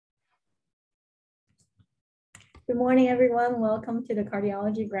Good morning, everyone. Welcome to the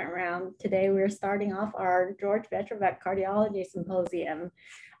Cardiology Grant Round. Today, we're starting off our George Vetrovac Cardiology Symposium.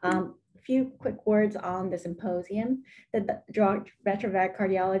 A few quick words on the symposium. The George Vetrovac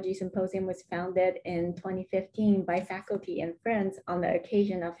Cardiology Symposium was founded in 2015 by faculty and friends on the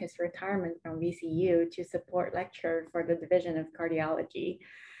occasion of his retirement from VCU to support lecture for the Division of Cardiology.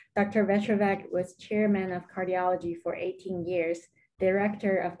 Dr. Vetrovac was chairman of cardiology for 18 years,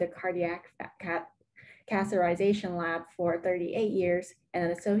 director of the cardiac catheterization lab for 38 years, and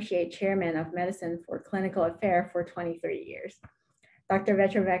an associate chairman of medicine for clinical affairs for 23 years. Dr.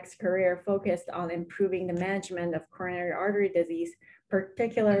 Vetrovac's career focused on improving the management of coronary artery disease,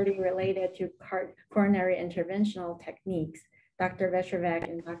 particularly related to coronary interventional techniques. Dr. Vetrovac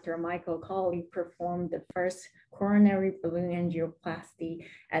and Dr. Michael Cawley performed the first coronary balloon angioplasty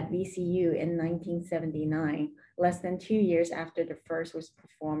at VCU in 1979, less than 2 years after the first was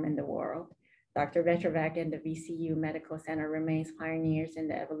performed in the world. Dr. Vetrovac and the VCU Medical Center remains pioneers in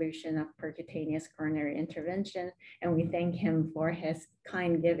the evolution of percutaneous coronary intervention, and we thank him for his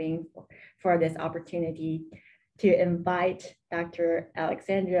kind giving for this opportunity to invite Dr.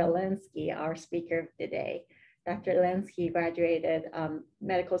 Alexandra Lansky, our speaker of the day. Dr. Lansky graduated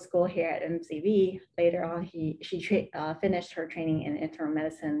medical school here at MCV. Later on, she finished her training in internal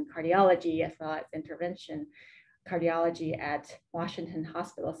medicine cardiology as well as intervention cardiology at Washington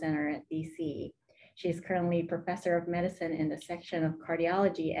Hospital Center at DC. She is currently professor of medicine in the section of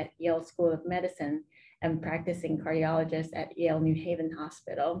cardiology at Yale School of Medicine and practicing cardiologist at Yale New Haven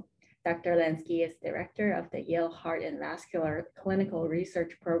Hospital. Dr. Lansky is director of the Yale Heart and Vascular Clinical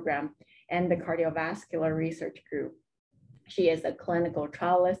Research Program and the Cardiovascular Research Group. She is a clinical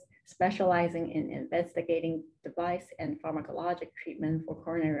trialist specializing in investigating device and pharmacologic treatment for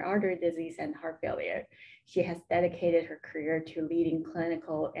coronary artery disease and heart failure. She has dedicated her career to leading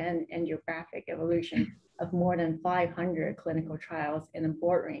clinical and angiographic evolution of more than 500 clinical trials in a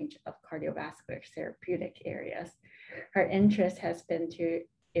broad range of cardiovascular therapeutic areas. Her interest has been to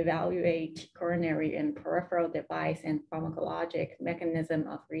evaluate coronary and peripheral device and pharmacologic mechanism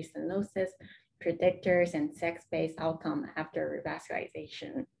of restenosis, predictors, and sex-based outcome after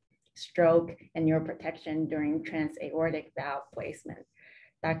revascularization, stroke, and neuroprotection during transaortic valve placement.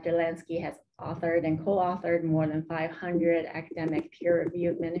 Dr. Lansky has authored and co-authored more than 500 academic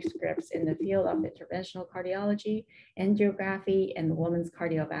peer-reviewed manuscripts in the field of interventional cardiology, angiography, and women's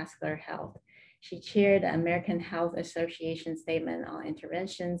cardiovascular health. She chaired the American Health Association Statement on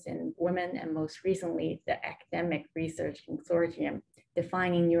Interventions in Women, and most recently, the Academic Research Consortium,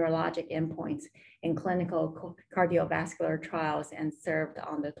 defining neurologic endpoints in clinical cardiovascular trials, and served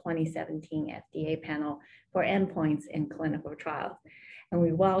on the 2017 FDA panel for endpoints in clinical trials. And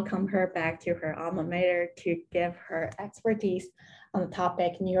we welcome her back to her alma mater to give her expertise on the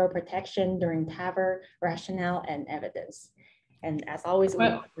topic neuroprotection during TAVR, rationale, and evidence. And as always, we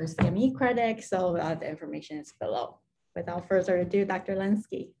offer CME credit, so the information is below. Without further ado, Dr.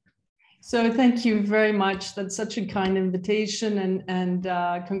 Lansky. So thank you very much. That's such a kind invitation, and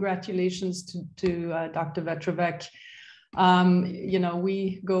congratulations to Dr. Vetrovac. You know,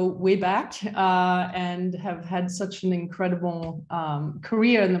 we go way back and have had such an incredible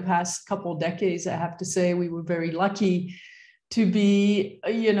career in the past couple of decades. I have to say, we were very lucky to be,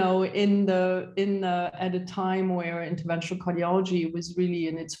 you know, at a time where interventional cardiology was really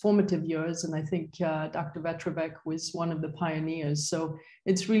in its formative years, and I think Dr. Vetrovac was one of the pioneers. So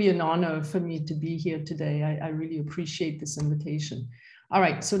it's really an honor for me to be here today. I really appreciate this invitation. All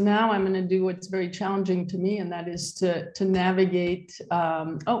right, so now I'm going to do what's very challenging to me, and that is to navigate.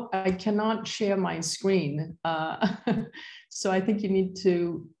 Oh, I cannot share my screen, so I think you need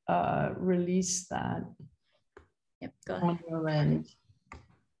to release that. Yep, go ahead. On your end.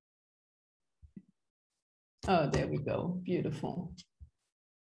 Oh, there we go. Beautiful.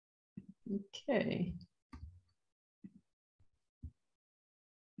 Okay.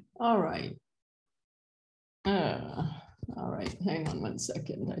 All right. All right. Hang on 1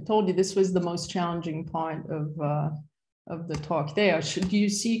 second. I told you this was the most challenging part of the talk. There. Do you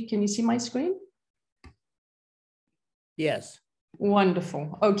see? Can you see my screen? Yes.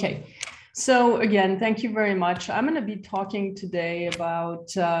 Wonderful. Okay. So again, thank you very much. I'm going to be talking today about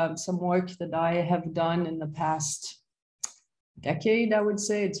some work that I have done in the past decade, I would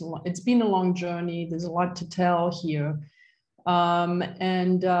say. It's been a long journey. There's a lot to tell here.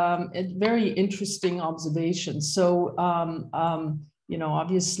 It's very interesting observations. So, you know,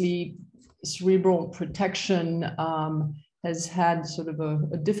 obviously cerebral protection has had sort of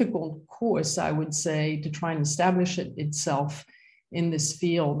a difficult course, I would say, to try and establish itself in this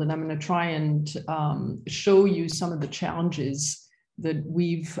field. And I'm going to try and show you some of the challenges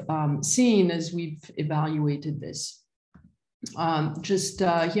we've seen as we've evaluated this.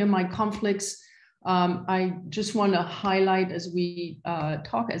 Here are my conflicts. I just want to highlight as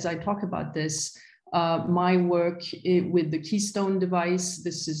I talk about this, my work with the Keystone device.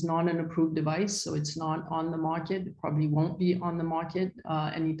 This is not an approved device, so it's not on the market. It probably won't be on the market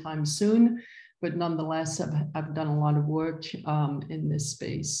anytime soon, but nonetheless, I've done a lot of work in this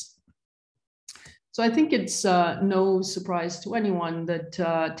space. So I think it's no surprise to anyone that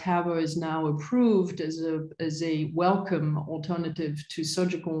TAVR is now approved as a welcome alternative to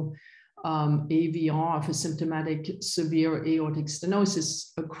surgical AVR for symptomatic severe aortic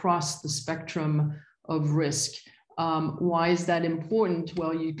stenosis across the spectrum of risk. Why is that important?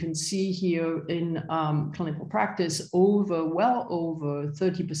 Well, you can see here in clinical practice, well over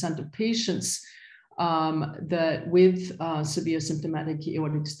 30% of patients that with severe symptomatic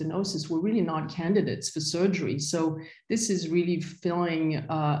aortic stenosis were really not candidates for surgery. So this is really filling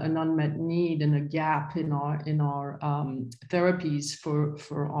an unmet need and a gap in our therapies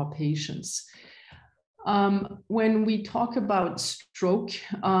for our patients. When we talk about stroke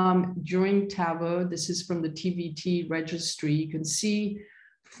during TAVR, this is from the TVT registry. You can see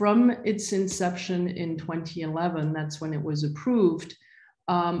from its inception in 2011, that's when it was approved.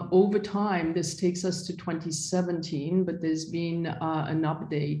 Over time, this takes us to 2017, but there's been an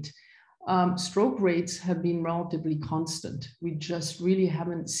update. Stroke rates have been relatively constant. We just really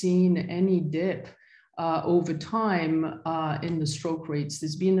haven't seen any dip over time in the stroke rates.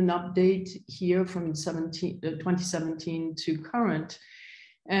 There's been an update here from 2017 to current,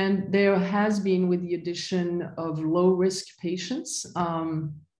 and there has been, with the addition of low-risk patients,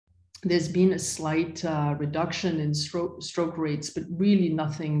 there's been a slight reduction in stroke rates, but really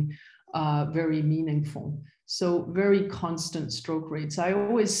nothing very meaningful. So very constant stroke rates. I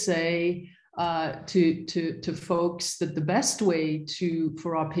always say to folks that the best way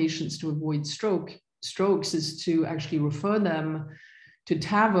for our patients to avoid strokes is to actually refer them to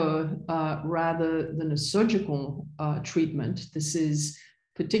TAVR rather than a surgical treatment. This is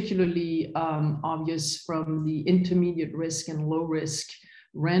particularly obvious from the intermediate risk and low risk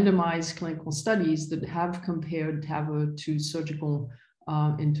randomized clinical studies that have compared TAVR to surgical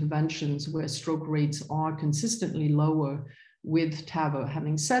interventions where stroke rates are consistently lower with TAVR.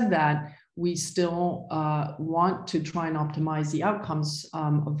 Having said that, we still want to try and optimize the outcomes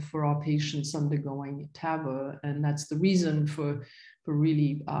for our patients undergoing TAVR, and that's the reason for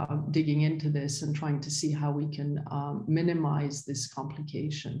really digging into this and trying to see how we can minimize this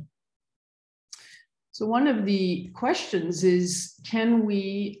complication. So one of the questions is, can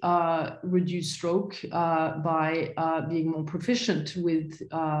we reduce stroke by being more proficient with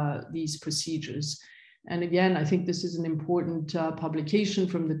these procedures? And again, I think this is an important publication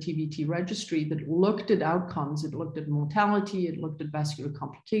from the TVT registry that looked at outcomes. It looked at mortality, it looked at vascular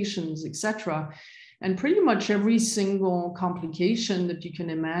complications, et cetera. And pretty much every single complication that you can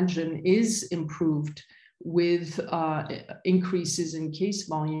imagine is improved with increases in case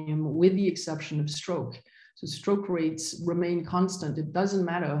volume, with the exception of stroke. So stroke rates remain constant. It doesn't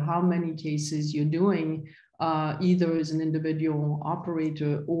matter how many cases you're doing, either as an individual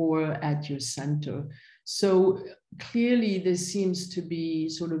operator or at your center. So clearly this seems to be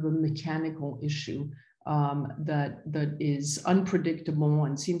sort of a mechanical issue that is unpredictable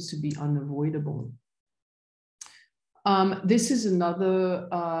and seems to be unavoidable. This is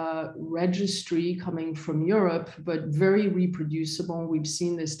another registry coming from Europe, but very reproducible. We've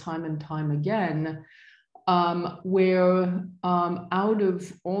seen this time and time again, where out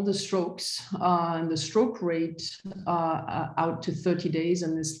of all the strokes, the stroke rate out to 30 days,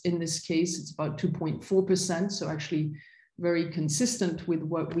 and in this case, it's about 2.4%, so actually very consistent with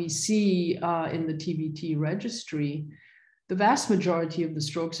what we see in the TVT registry. The vast majority of the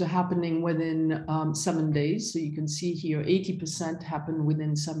strokes are happening within 7 days. So you can see here, 80% happen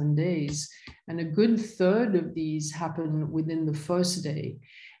within 7 days. And a good third of these happen within the first day.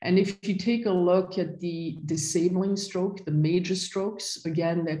 And if you take a look at the disabling stroke, the major strokes,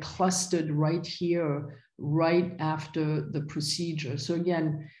 again, they're clustered right here, right after the procedure. So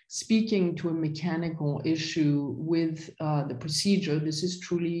again, speaking to a mechanical issue with the procedure, this is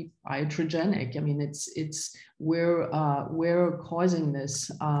truly iatrogenic. I mean, we're causing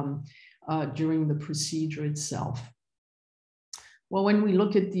this during the procedure itself. Well, when we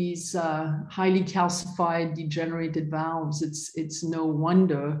look at these highly calcified, degenerated valves, it's no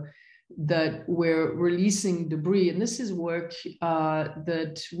wonder that we're releasing debris. And this is work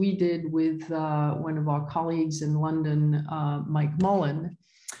that we did with one of our colleagues in London, Mike Mullen.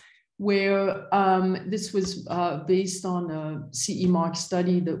 where this was based on a CE mark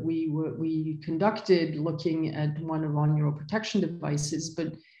study that we conducted looking at one of our neuroprotection devices.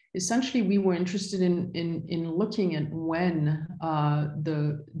 But essentially, we were interested in looking at when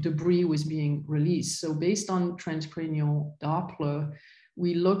the debris was being released. So based on transcranial Doppler,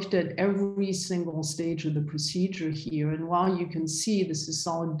 we looked at every single stage of the procedure here. And while you can see this is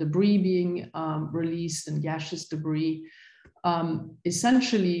solid debris being released and gaseous debris,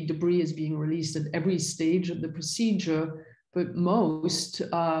 essentially debris is being released at every stage of the procedure, but most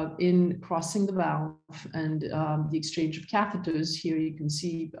in crossing the valve and the exchange of catheters. Here you can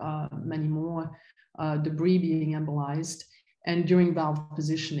see many more debris being embolized, and during valve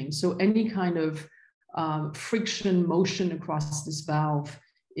positioning. So any kind of friction motion across this valve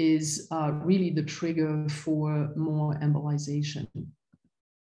is really the trigger for more embolization.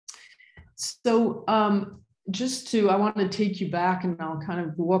 So I want to take you back, and I'll kind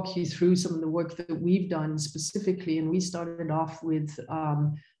of walk you through some of the work that we've done specifically. And we started off with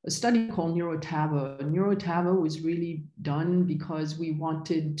a study called NeuroTAVR. NeuroTAVR was really done because we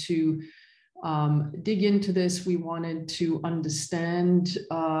wanted to dig into this. We wanted to understand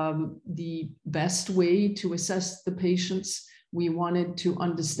the best way to assess the patients. We wanted to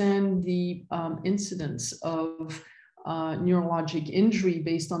understand the incidence of neurologic injury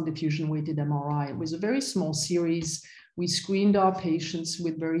based on diffusion-weighted MRI. It was a very small series. We screened our patients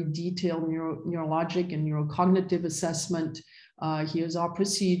with very detailed neurologic and neurocognitive assessment. Here's our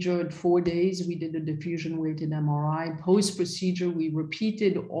procedure. At 4 days, we did a diffusion-weighted MRI. Post-procedure, we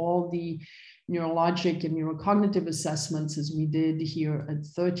repeated all the neurologic and neurocognitive assessments as we did here at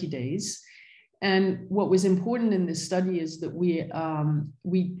 30 days. And what was important in this study is that we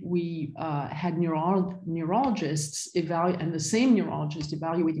had neurologists and the same neurologist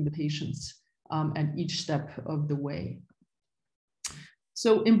evaluating the patients at each step of the way.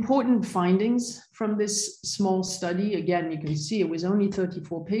 So important findings from this small study. Again, you can see it was only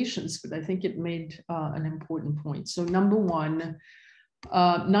 34 patients, but I think it made an important point. So number one,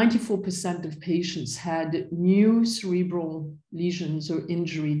 94% of patients had new cerebral lesions or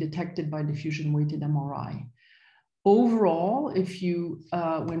injury detected by diffusion-weighted MRI. Overall,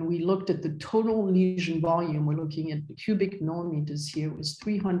 when we looked at the total lesion volume, we're looking at the cubic millimeters here, it was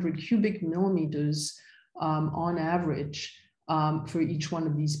 300 cubic millimeters on average for each one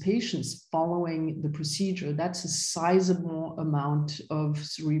of these patients following the procedure. That's a sizable amount of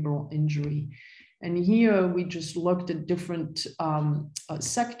cerebral injury. And here we just looked at different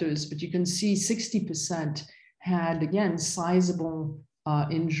sectors, but you can see 60% had, again, sizable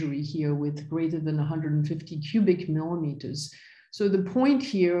injury here with greater than 150 cubic millimeters. So the point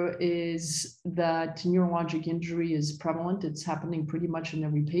here is that neurologic injury is prevalent. It's happening pretty much in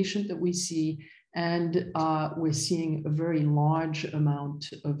every patient that we see, and we're seeing a very large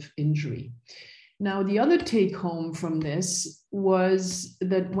amount of injury. Now, the other take home from this was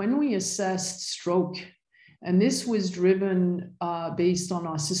that when we assessed stroke, and this was driven based on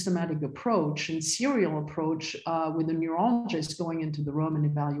our systematic approach and serial approach with a neurologist going into the room and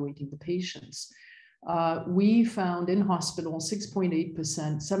evaluating the patients, we found in hospital 6.8%,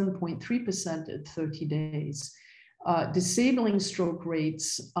 7.3% at 30 days. Disabling stroke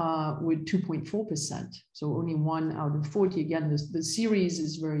rates were 2.4%, so only 1 out of 40. Again, the series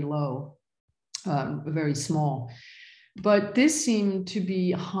is very low. Very small, but this seemed to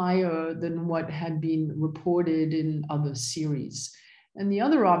be higher than what had been reported in other series. And the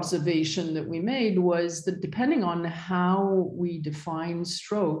other observation that we made was that depending on how we define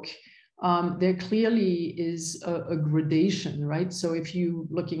stroke, there clearly is a gradation, right? So if you're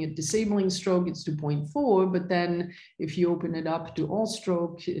looking at disabling stroke, it's 2.4, but then if you open it up to all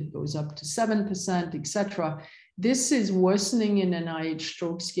stroke, it goes up to 7%, etc. This is worsening in NIH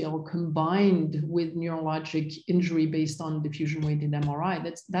stroke scale combined with neurologic injury based on diffusion-weighted MRI.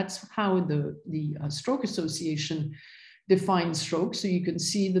 That's how the Stroke Association defines stroke. So you can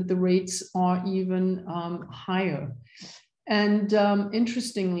see that the rates are even higher. And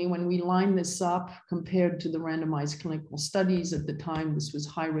interestingly, when we line this up compared to the randomized clinical studies at the time, this was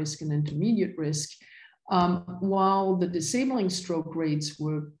high risk and intermediate risk, while the disabling stroke rates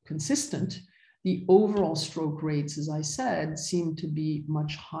were consistent, the overall stroke rates, as I said, seem to be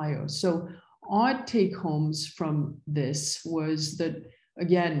much higher. So our take homes from this was that,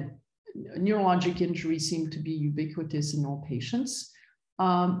 again, neurologic injury seemed to be ubiquitous in all patients,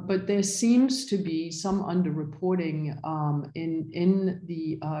 but there seems to be some underreporting in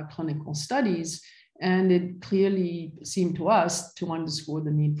the clinical studies, and it clearly seemed to us to underscore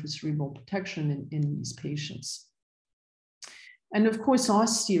the need for cerebral protection in these patients. And of course, our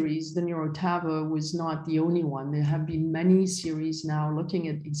series, the NeuroTAVR, was not the only one. There have been many series now looking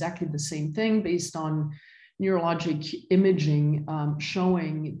at exactly the same thing based on neurologic imaging,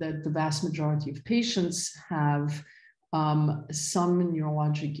 showing that the vast majority of patients have some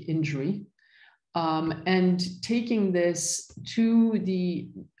neurologic injury. And taking this to the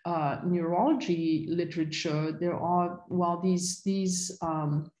neurology literature, there are, while these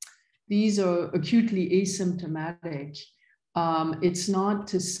are acutely asymptomatic, it's not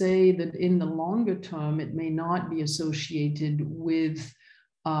to say that in the longer term, it may not be associated with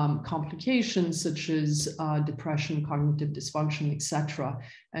complications such as depression, cognitive dysfunction, etc.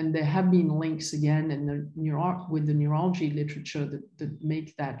 And there have been links again in the with the neurology literature that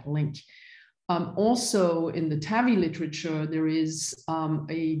make that link. Also in the TAVI literature, there is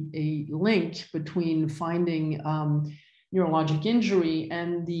a link between finding neurologic injury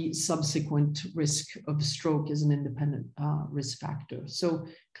and the subsequent risk of stroke as an independent risk factor. So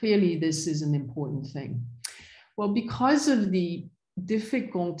clearly this is an important thing. Well, because of the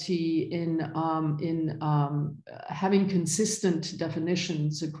difficulty in having consistent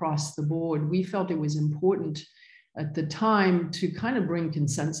definitions across the board, we felt it was important at the time to kind of bring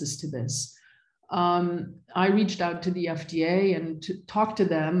consensus to this. I reached out to the FDA and to talk to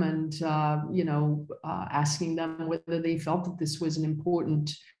them and, asking them whether they felt that this was an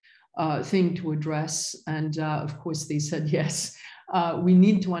important thing to address. And of course, they said, yes, we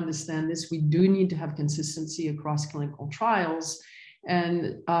need to understand this. We do need to have consistency across clinical trials.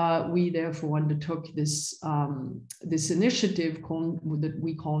 And we therefore undertook this, this initiative that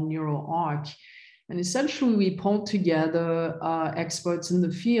we call NeuroArc. And essentially, we pulled together experts in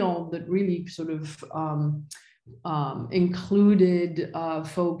the field that really sort of included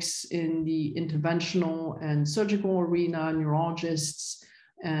folks in the interventional and surgical arena, neurologists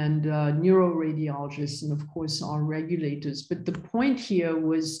and neuroradiologists, and of course, our regulators. But the point here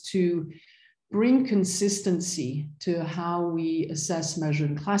was to bring consistency to how we assess, measure,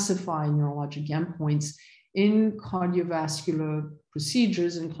 and classify neurologic endpoints in cardiovascular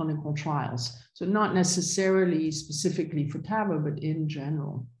procedures and clinical trials. So not necessarily specifically for TAVR, but in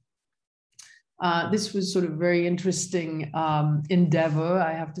general. This was sort of very interesting endeavor.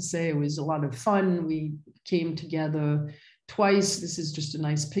 I have to say it was a lot of fun. We came together twice. This is just a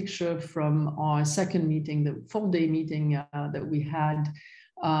nice picture from our second meeting, the full day meeting that we had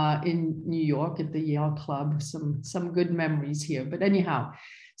in New York at the Yale Club. Some good memories here, but anyhow,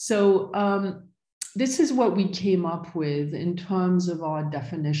 so this is what we came up with in terms of our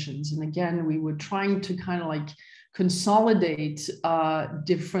definitions. And again, we were trying to kind of like consolidate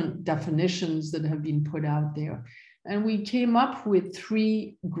different definitions that have been put out there. And we came up with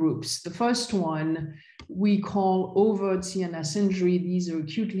three groups. The first one we call overt CNS injury. These are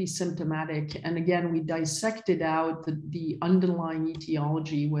acutely symptomatic. And again, we dissected out the underlying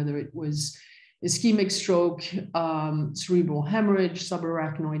etiology, whether it was ischemic stroke, cerebral hemorrhage,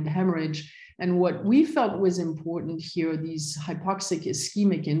 subarachnoid hemorrhage. And what we felt was important here, these hypoxic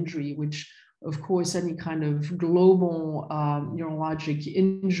ischemic injury, which of course, any kind of global neurologic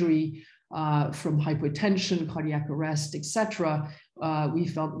injury from hypertension, cardiac arrest, etc., we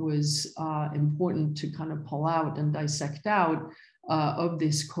felt was important to kind of pull out and dissect out of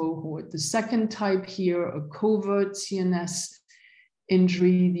this cohort. The second type here, a covert CNS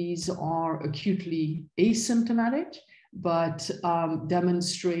injury. These are acutely asymptomatic, but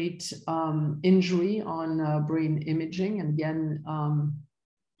demonstrate injury on brain imaging. And again,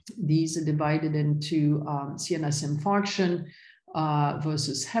 these are divided into CNS infarction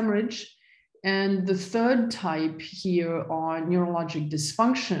versus hemorrhage. And the third type here are neurologic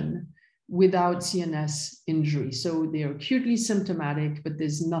dysfunction without CNS injury. So they're acutely symptomatic, but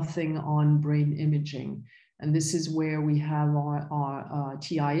there's nothing on brain imaging. And this is where we have our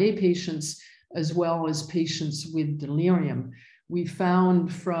TIA patients, as well as patients with delirium. We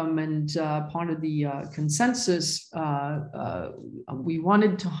found from, and part of the consensus, we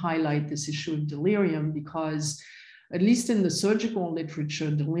wanted to highlight this issue of delirium because, at least in the surgical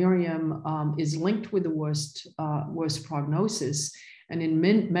literature, delirium is linked with the worst prognosis. And in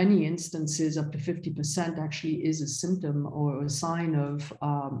many instances, up to 50% actually is a symptom or a sign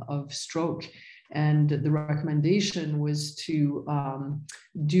of stroke. And the recommendation was to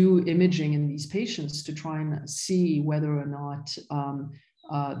do imaging in these patients to try and see whether or not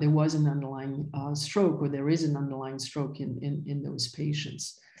there was an underlying stroke, or there is an underlying stroke in those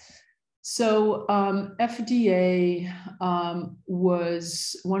patients. So FDA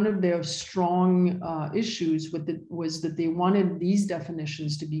was one of their strong issues was that they wanted these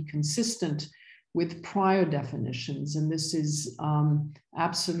definitions to be consistent with prior definitions. And this is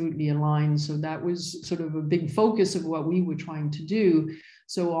absolutely aligned. So that was sort of a big focus of what we were trying to do.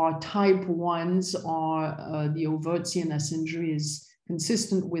 So our type 1s are the overt CNS injury is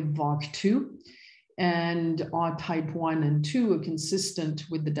consistent with FACC2. And our type 1 and 2 are consistent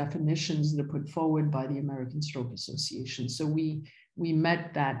with the definitions that are put forward by the American Stroke Association. So we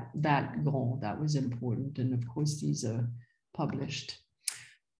met that goal. That was important. And of course, these are published.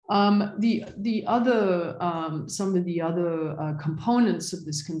 The other, some of the other components of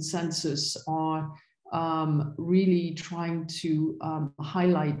this consensus are really trying to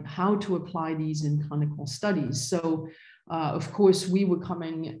highlight how to apply these in clinical studies. So, of course, we were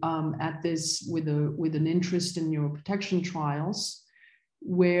coming at this with an interest in neuroprotection trials,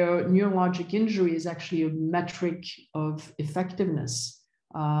 where neurologic injury is actually a metric of effectiveness.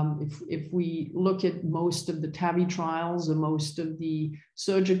 If we look at most of the TAVR trials or most of the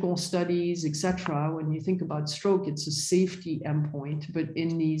surgical studies, etc., when you think about stroke, it's a safety endpoint. But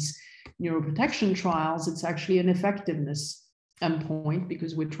in these neuroprotection trials, it's actually an effectiveness endpoint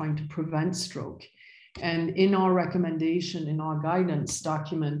because we're trying to prevent stroke. And in our recommendation, in our guidance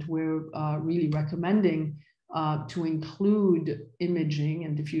document, we're really recommending to include imaging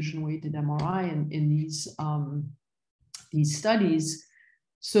and diffusion-weighted MRI in these studies,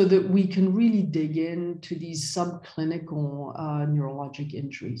 so that we can really dig into these subclinical neurologic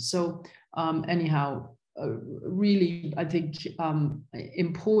injuries. So anyhow, really, I think,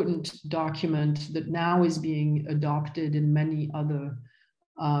 important document that now is being adopted in many other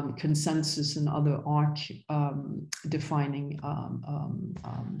consensus and other ARC defining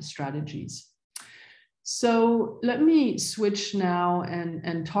strategies. So let me switch now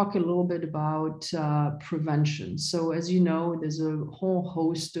and talk a little bit about prevention. So as you know, there's a whole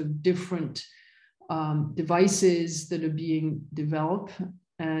host of different devices that are being developed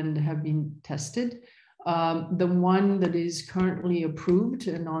and have been tested. The one that is currently approved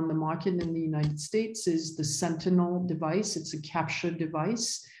and on the market in the United States is the Sentinel device. It's a capture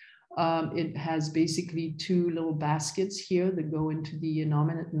device. It has basically two little baskets here that go into the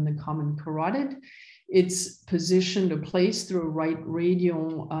innominate and the common carotid. It's positioned or placed through a right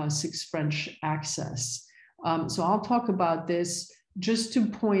radial 6 French axis. So I'll talk about this just to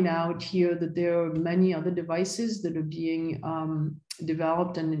point out here that there are many other devices that are being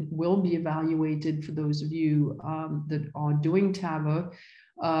developed and will be evaluated for those of you that are doing TAVR.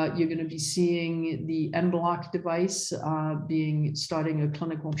 You're going to be seeing the M-Block device starting a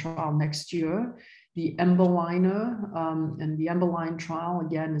clinical trial next year. The Emboliner and the Emboline trial,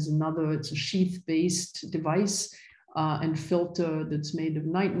 again, is another, it's a sheath-based device and filter that's made of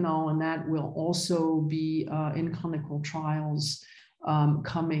nitinol, and that will also be in clinical trials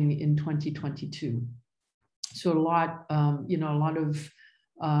coming in 2022. So a lot of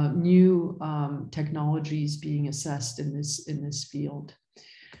new technologies being assessed in this field.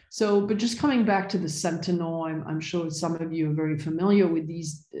 So, but just coming back to the Sentinel, I'm sure some of you are very familiar with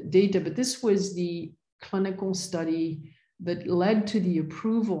these data, but this was the clinical study that led to the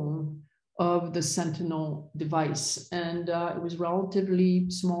approval of the Sentinel device. And it was relatively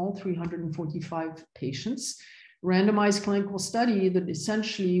small, 345 patients, randomized clinical study that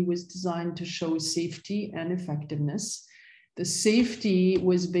essentially was designed to show safety and effectiveness. The safety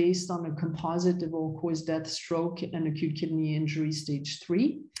was based on a composite of all-cause death, stroke, and acute kidney injury stage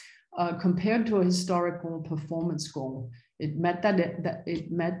 3, compared to a historical performance goal. It met that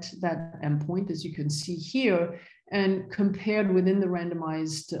endpoint, as you can see here, and compared within the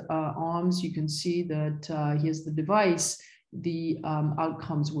randomized arms, you can see that here's the device. The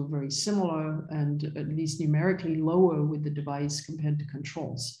outcomes were very similar and at least numerically lower with the device compared to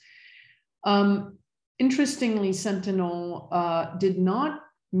controls. Interestingly, Sentinel did not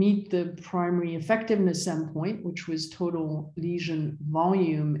meet the primary effectiveness endpoint, which was total lesion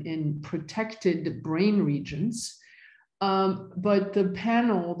volume in protected brain regions. But the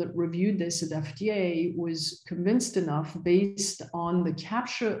panel that reviewed this at FDA was convinced enough based on the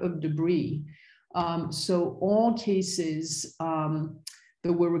capture of debris. So all cases that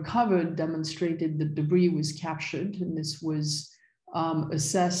were recovered demonstrated that debris was captured, and this was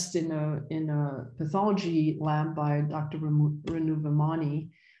assessed in a pathology lab by Dr. Renu Vemani,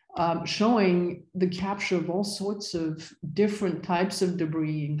 showing the capture of all sorts of different types of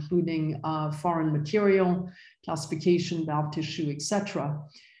debris, including foreign material, calcification, valve tissue, etc.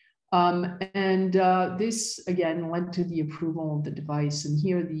 This again led to the approval of the device. And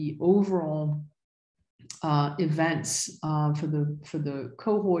here are the overall events for the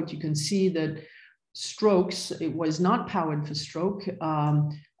cohort. You can see that strokes, it was not powered for stroke,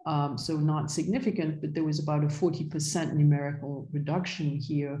 so not significant, but there was about a 40% numerical reduction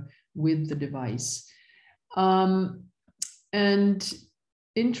here with the device. And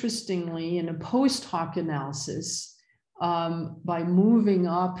interestingly, in a post hoc analysis, by moving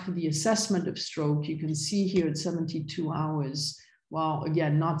up the assessment of stroke, you can see here at 72 hours, while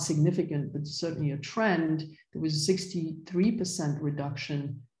again, not significant, but certainly a trend, there was a 63%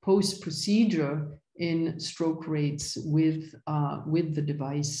 reduction post-procedure in stroke rates with the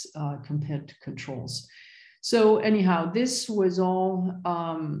device compared to controls. So anyhow, this was all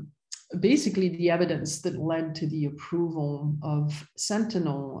basically the evidence that led to the approval of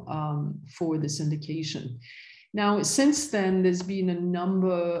Sentinel for this indication. Now, since then, there's been a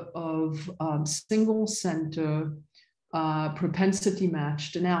number of single center propensity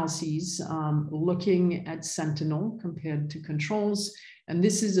matched analyses looking at Sentinel compared to controls. And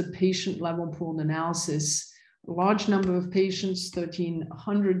this is a patient level pooled analysis, a large number of patients,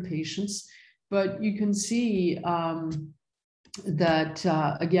 1,300 patients. But you can see that,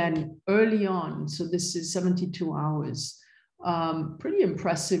 again, early on, so this is 72 hours, pretty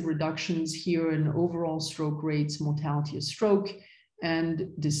impressive reductions here in overall stroke rates, mortality of stroke, and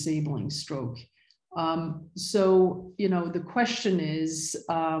disabling stroke. So, you know, the question is,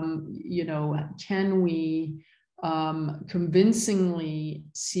 you know, can we convincingly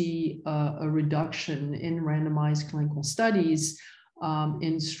see a reduction in randomized clinical studies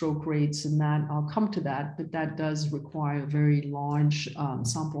in stroke rates? And that I'll come to that, but that does require very large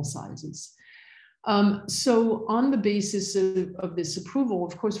sample sizes. So on the basis of this approval,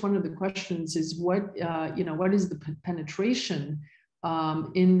 of course, one of the questions is what, you know, what is the penetration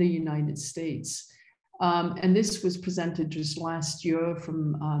in the United States? And this was presented just last year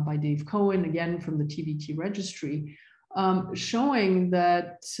from, by Dave Cohen, again, from the TVT registry, showing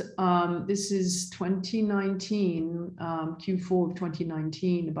that this is 2019, Q4 of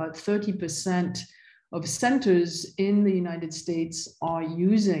 2019, about 30% of centers in the United States are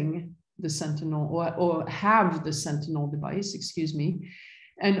using the Sentinel or have the Sentinel device, excuse me,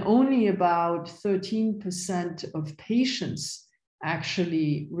 and only about 13% of patients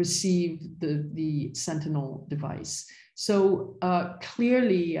actually receive the Sentinel device. So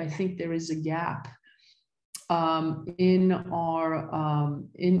clearly, I think there is a gap in our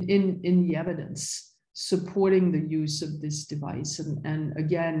in the evidence supporting the use of this device. And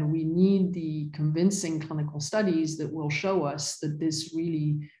again, we need the convincing clinical studies that will show us that this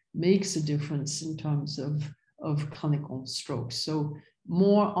really makes a difference in terms of clinical strokes. So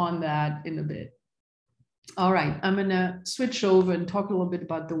more on that in a bit. All right, I'm going to switch over and talk a little bit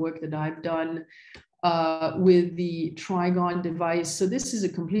about the work that I've done with the Trigon device. So this is a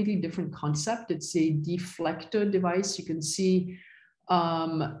completely different concept. It's a deflector device. You can see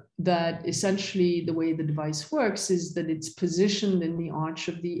that essentially the way the device works is that it's positioned in the arch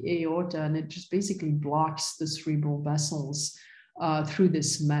of the aorta, and it just basically blocks the cerebral vessels through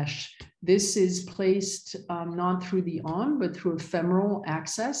this mesh. This is placed not through the arm, but through a femoral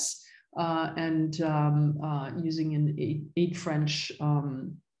access. And using an 8 French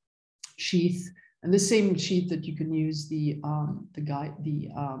sheath, and the same sheath that you can use the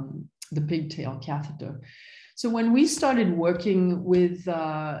pigtail catheter. So when we started working with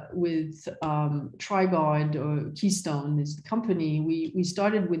TriGuard, or Keystone is the company, we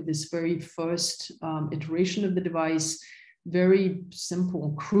started with this very first iteration of the device, very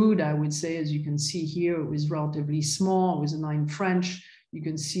simple, crude, I would say. As you can see here, it was relatively small. It was a 9 French. You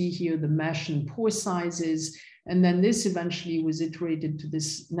can see here the mesh and pore sizes. And then this eventually was iterated to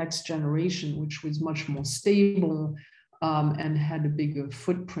this next generation, which was much more stable and had a bigger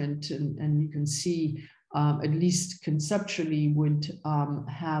footprint. And you can see, at least conceptually, would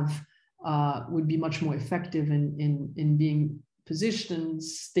be much more effective in being positioned,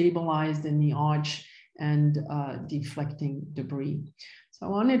 stabilized in the arch, and deflecting debris. I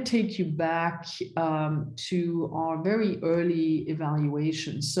want to take you back to our very early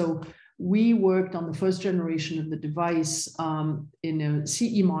evaluation. So we worked on the first generation of the device in a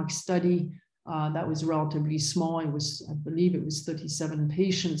CE mark study that was relatively small. It was, I believe it was 37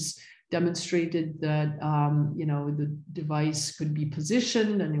 patients, demonstrated that, you know, the device could be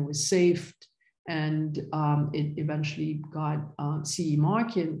positioned and it was safe. And it eventually got CE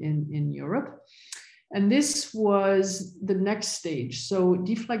mark in Europe. And this was the next stage. So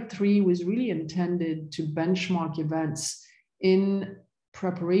Deflect 3 was really intended to benchmark events in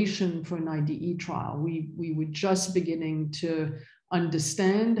preparation for an IDE trial. We were just beginning to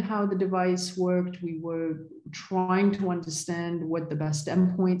understand how the device worked. We were trying to understand what the best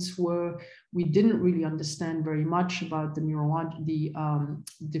endpoints were. We didn't really understand very much about the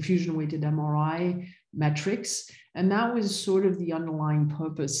diffusion-weighted MRI metrics. And that was sort of the underlying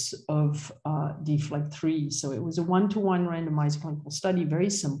purpose of DFLEG-3. So it was a one-to-one randomized clinical study, very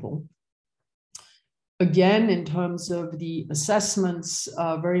simple. Again, in terms of the assessments,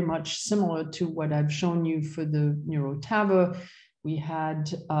 very much similar to what I've shown you for the NeuroTAVR. We had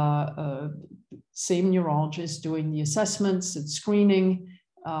same neurologist doing the assessments and screening,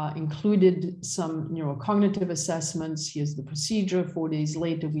 included some neurocognitive assessments. Here's the procedure. 4 days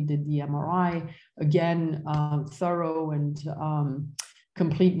later, we did the MRI. Again, thorough and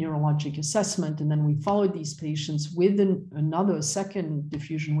complete neurologic assessment. And then we followed these patients with another second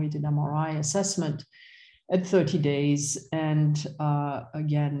diffusion-weighted MRI assessment at 30 days, and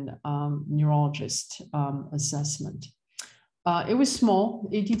again, neurologist assessment. It was small,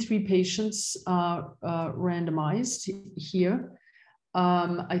 83 patients randomized here.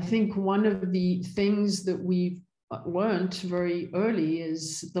 I think one of the things that we've learned very early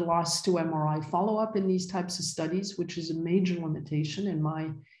is the last 2 MRI follow-up in these types of studies, which is a major limitation in my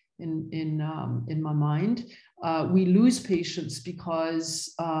mind. We lose patients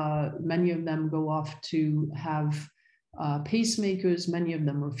because many of them go off to have pacemakers, many of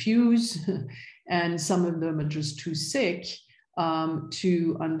them refuse, and some of them are just too sick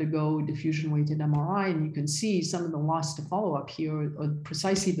to undergo diffusion-weighted MRI. And you can see some of the loss to follow-up here are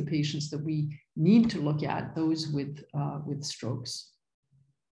precisely the patients that we need to look at, those with strokes.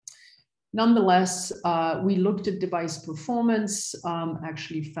 Nonetheless, we looked at device performance,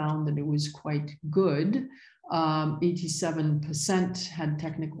 actually found that it was quite good. 87% had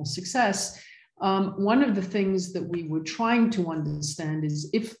technical success. One of the things that we were trying to understand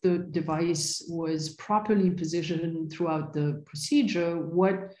is if the device was properly positioned throughout the procedure,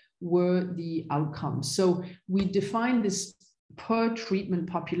 what were the outcomes? So we defined this per treatment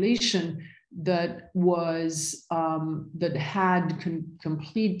population that was that had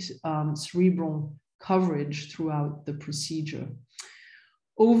complete cerebral coverage throughout the procedure.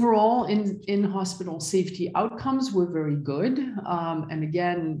 Overall, in hospital safety outcomes were very good. And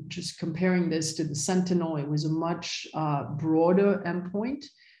again, just comparing this to the Sentinel, it was a much broader endpoint.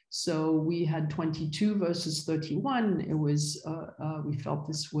 So we had 22 versus 31. It was, we felt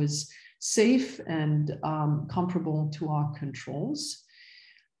this was safe and comparable to our controls.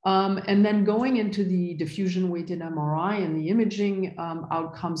 And then going into the diffusion-weighted MRI and the imaging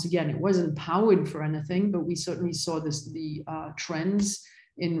outcomes, again, it wasn't powered for anything, but we certainly saw the trends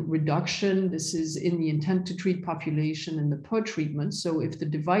in reduction. This is in the intent to treat population and the per treatment. So if the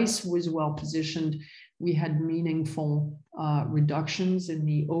device was well positioned, we had meaningful reductions in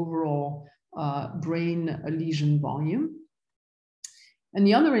the overall brain lesion volume. And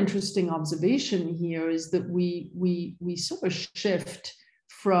the other interesting observation here is that we saw a shift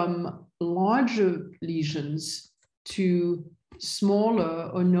from larger lesions to smaller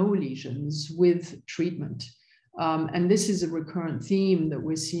or no lesions with treatment. And this is a recurrent theme that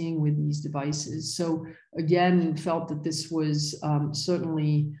we're seeing with these devices. So again, felt that this was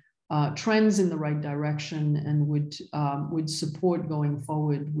certainly trends in the right direction and would support going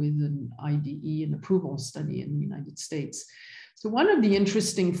forward with an IDE, an approval study in the United States. So one of the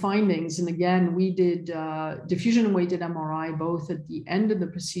interesting findings, and again, we did diffusion-weighted MRI both at the end of the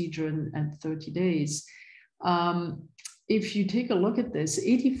procedure and at 30 days. If you take a look at this,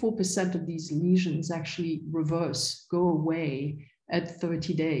 84% of these lesions actually reverse, go away at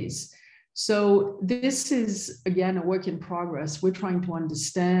 30 days. So this is, again, a work in progress. We're trying to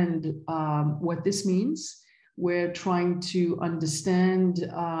understand what this means. We're trying to understand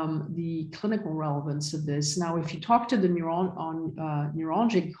the clinical relevance of this. Now, if you talk to the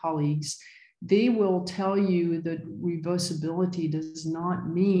neurologic colleagues, they will tell you that reversibility does not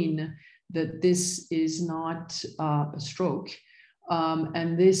mean that this is not a stroke.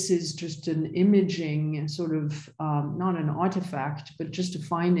 And this is just an imaging sort of, not an artifact, but just a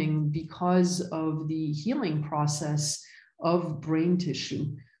finding because of the healing process of brain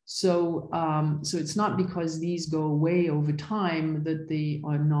tissue. So, so it's not because these go away over time that they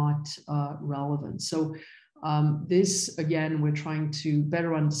are not relevant. So this, again, we're trying to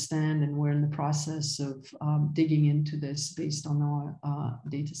better understand, and we're in the process of digging into this based on our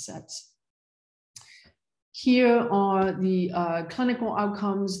data sets. Here are the clinical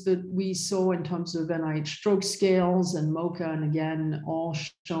outcomes that we saw in terms of NIH stroke scales and MoCA, and again, all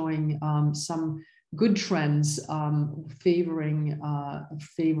showing some good trends favoring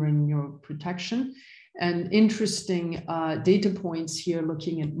neuroprotection. And interesting data points here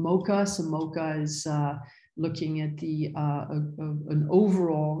looking at MoCA. So MoCA is looking at the an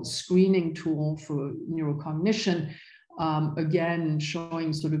overall screening tool for neurocognition. Again,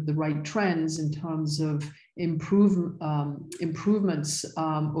 showing sort of the right trends in terms of improvements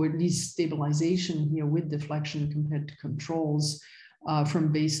or at least stabilization here with deflection compared to controls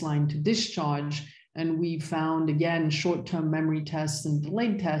from baseline to discharge. And we found, again, short-term memory tests and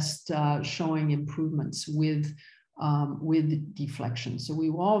delayed tests showing improvements with deflection. So we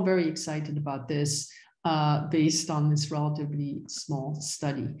were all very excited about this based on this relatively small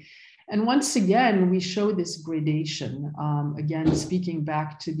study. And once again, we show this gradation, again, speaking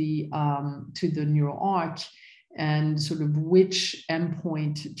back to the NeuroArc and sort of which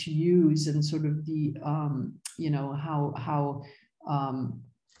endpoint to use and sort of the, how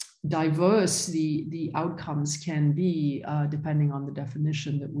diverse the outcomes can be depending on the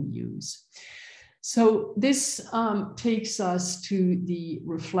definition that we use. So this takes us to the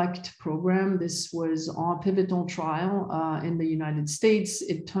REFLECT program. This was our pivotal trial in the United States.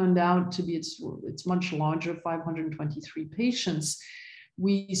 It turned out to be, it's much larger, 523 patients.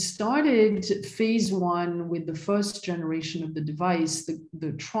 We started phase 1 with the first generation of the device.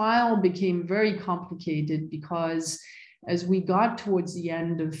 The trial became very complicated because as we got towards the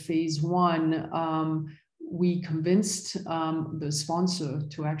end of phase 1, we convinced the sponsor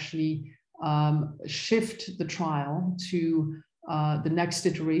to actually shift the trial to the next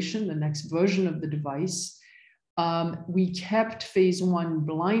iteration, the next version of the device. We kept phase 1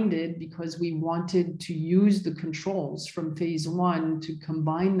 blinded because we wanted to use the controls from phase 1 to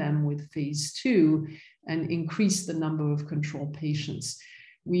combine them with phase 2 and increase the number of control patients.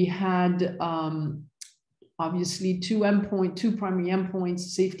 We had obviously two primary endpoints,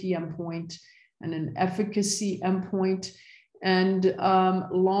 safety endpoint and an efficacy endpoint. And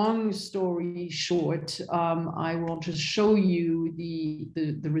long story short, I will just show you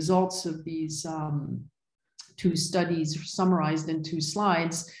the results of these two studies summarized in 2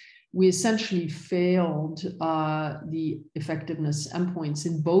 slides. We essentially failed the effectiveness endpoints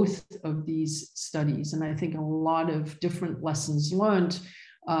in both of these studies. And I think a lot of different lessons learned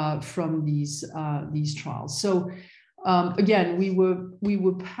from these trials. So again, we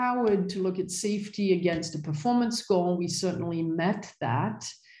were powered to look at safety against a performance goal. We certainly met that.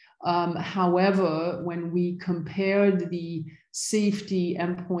 However, when we compared the safety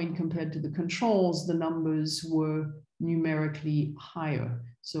endpoint compared to the controls, the numbers were numerically higher.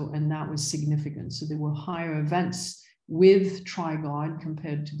 So, and that was significant. So there were higher events with TriGuard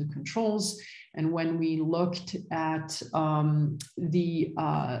compared to the controls. And when we looked at the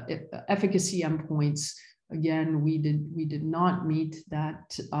efficacy endpoints, again, we did not meet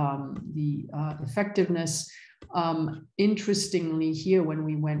that, the effectiveness. Interestingly here, when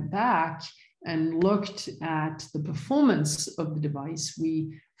we went back and looked at the performance of the device,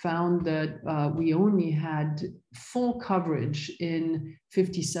 we found that we only had full coverage in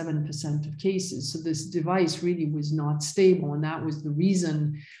 57% of cases. So this device really was not stable. And that was the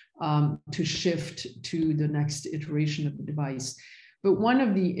reason to shift to the next iteration of the device. But one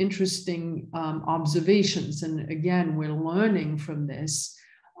of the interesting observations, and again, we're learning from this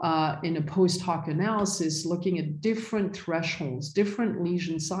in a post hoc analysis, looking at different thresholds, different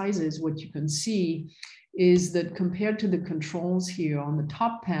lesion sizes, what you can see is that compared to the controls here on the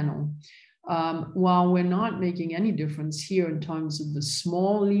top panel, while we're not making any difference here in terms of the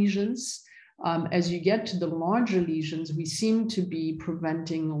small lesions, as you get to the larger lesions, we seem to be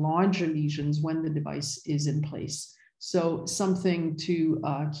preventing larger lesions when the device is in place. So something to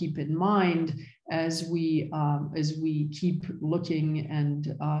keep in mind as we keep looking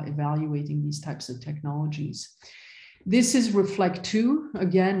and evaluating these types of technologies. This is REFLECT 2,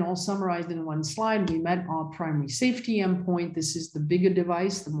 again, all summarized in 1 slide. We met our primary safety endpoint. This is the bigger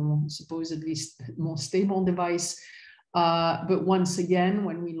device, the more supposedly more stable device. But once again,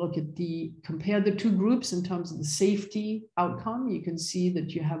 when we look at compare the 2 groups in terms of the safety outcome, you can see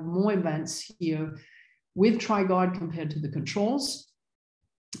that you have more events here with TriGuard compared to the controls.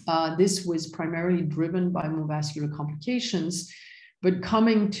 This was primarily driven by more vascular complications, but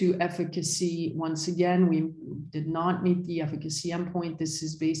coming to efficacy, once again, we did not meet the efficacy endpoint. This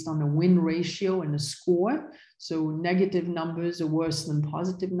is based on a win ratio and a score. So negative numbers are worse than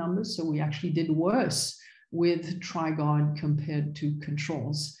positive numbers. So we actually did worse with TriGuard compared to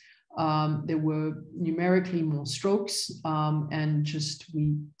controls. There were numerically more strokes, and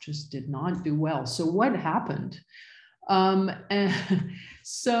we just did not do well. So what happened?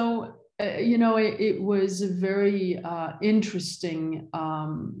 So it was a very interesting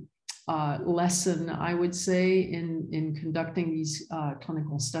lesson, I would say, in conducting these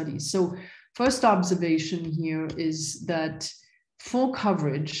clinical studies. So first observation here is that full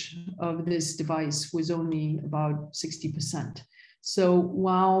coverage of this device was only about 60%. So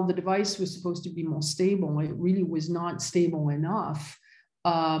while the device was supposed to be more stable, it really was not stable enough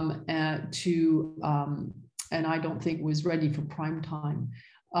to and I don't think was ready for prime time.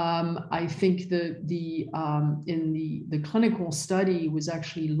 I think the clinical study was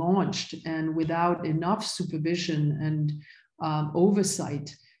actually launched and without enough supervision and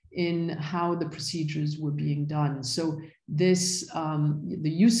oversight in how the procedures were being done. So this, the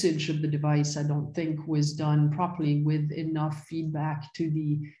usage of the device, I don't think was done properly with enough feedback to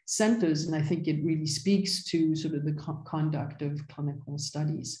the centers. And I think it really speaks to sort of the conduct of clinical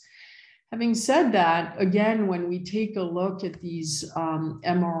studies. Having said that, again, when we take a look at these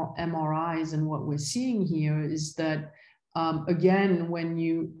MRIs, and what we're seeing here is that, again, when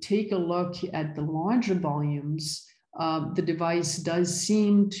you take a look at the larger volumes, the device does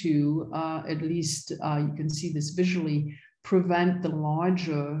seem to, at least you can see this visually, prevent the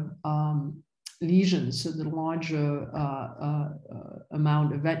larger lesions, so the larger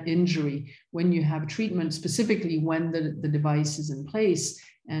amount of injury when you have treatment, specifically when the device is in place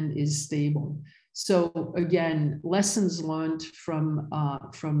and is stable. So again, lessons learned from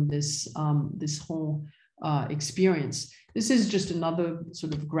this whole experience. This is just another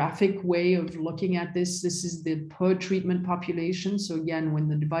sort of graphic way of looking at this. This is the per treatment population. So again, when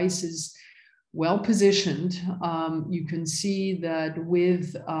the device is well positioned, you can see that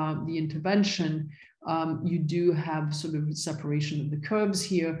with the intervention, you do have sort of separation of the curves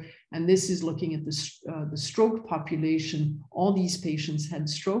here. And this is looking at the stroke population. All these patients had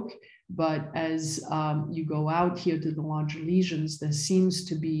stroke, but as you go out here to the larger lesions, there seems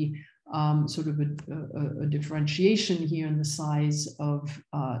to be sort of a differentiation here in the size of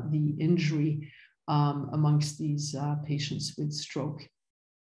the injury amongst these patients with stroke.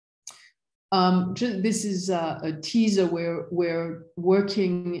 This is a teaser where we're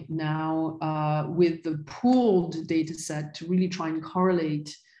working now with the pooled data set to really try and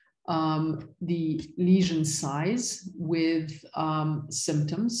correlate the lesion size with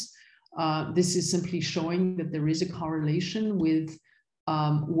symptoms. This is simply showing that there is a correlation with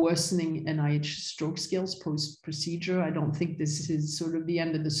worsening NIH stroke scales post-procedure. I don't think this is sort of the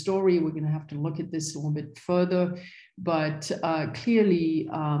end of the story. We're going to have to look at this a little bit further, but clearly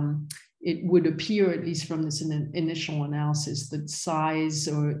it would appear, at least from this initial analysis, that size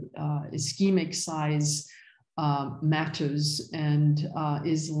or ischemic size matters and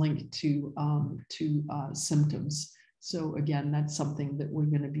is linked to symptoms. So again, that's something that we're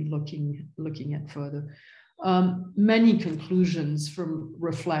going to be looking at further. Many conclusions from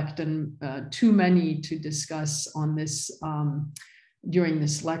REFLECT, and too many to discuss on this during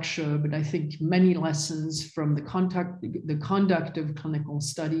this lecture, but I think many lessons from the conduct of clinical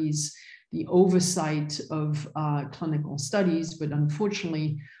studies, the oversight of clinical studies, but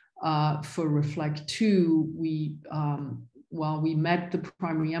unfortunately for REFLECT-2, while we met the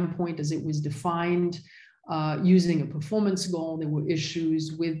primary endpoint as it was defined, using a performance goal, there were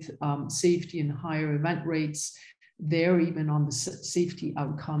issues with safety and higher event rates there, even on the safety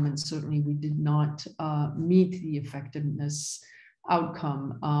outcome, and certainly we did not meet the effectiveness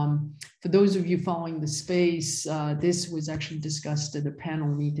outcome. For those of you following the space, this was actually discussed at a panel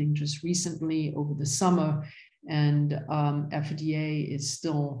meeting just recently over the summer, and FDA is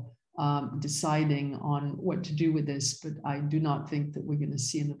still deciding on what to do with this, but I do not think that we're going to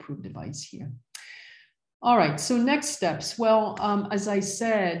see an approved device here. All right, so next steps. Well, as I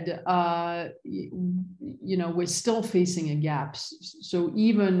said, you know, we're still facing a gap. So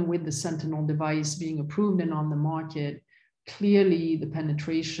even with the Sentinel device being approved and on the market, clearly the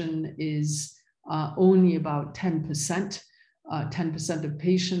penetration is only about 10%. 10% of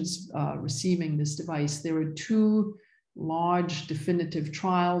patients receiving this device. There are two large definitive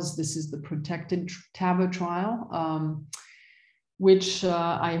trials. This is the protected TAVR trial, which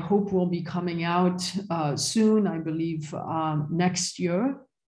I hope will be coming out soon, I believe next year.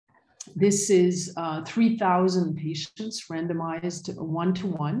 This is 3,000 patients randomized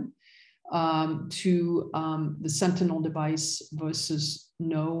 1-to-1 to the Sentinel device versus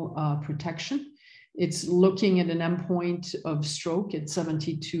no protection. It's looking at an endpoint of stroke at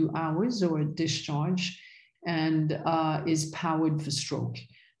 72 hours or at discharge, and is powered for stroke.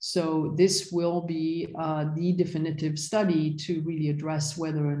 So this will be the definitive study to really address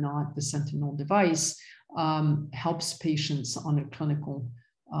whether or not the Sentinel device helps patients on a clinical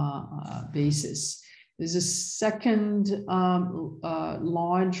basis. There's a second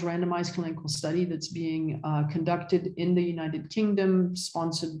large randomized clinical study that's being conducted in the United Kingdom,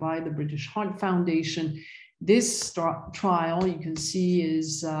 sponsored by the British Heart Foundation. This trial, you can see,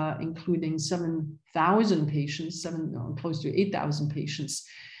 is including 7,000 patients, close to 8,000 patients.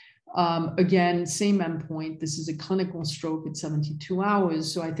 Again, same endpoint. This is a clinical stroke at 72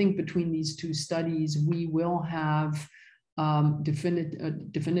 hours. So I think between these two studies, we will have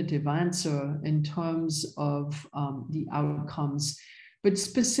definitive answer in terms of the outcomes, but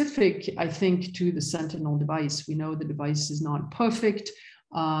specific, I think, to the Sentinel device. We know the device is not perfect,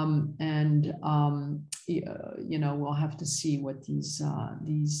 and you know, we'll have to see what these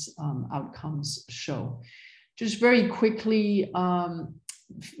outcomes show. Just very quickly,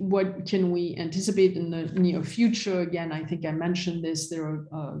 what can we anticipate in the near future? Again, I think I mentioned this. There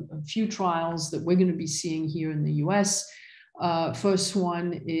are a few trials that we're going to be seeing here in the US. First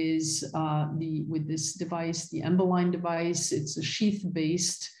one is with this device, the Emboline device. It's a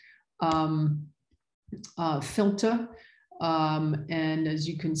sheath-based filter. And as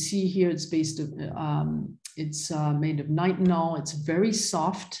you can see here, it's made of nitinol. It's very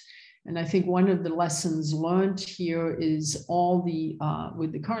soft. And I think one of the lessons learned here is all the,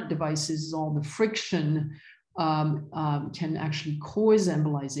 with the current devices, all the friction can actually cause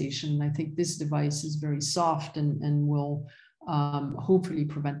embolization. And I think this device is very soft and will hopefully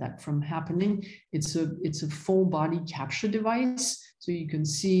prevent that from happening. It's a full body capture device. So you can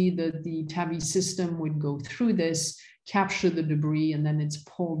see that the TAVI system would go through this, capture the debris, and then it's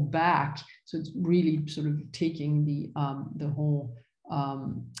pulled back. So it's really sort of taking the whole,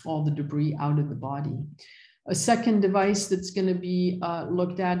 all the debris out of the body. A second device that's going to be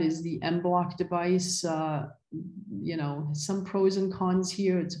looked at is the M-Block device. You know, some pros and cons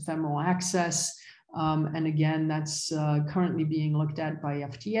here. It's a femoral access. And again, that's currently being looked at by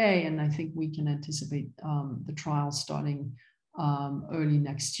FDA. And I think we can anticipate the trial starting early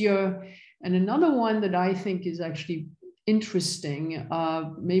next year. And another one that I think is actually interesting,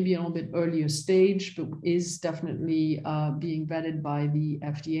 maybe a little bit earlier stage, but is definitely being vetted by the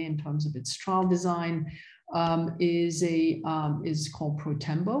FDA in terms of its trial design, is called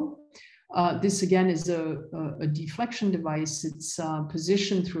Protembo. This again is a deflection device. It's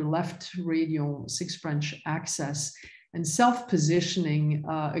positioned through left radial 6-branch access and self-positioning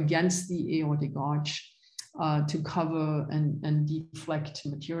against the aortic arch to cover and deflect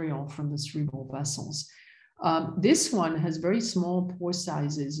material from the cerebral vessels. This one has very small pore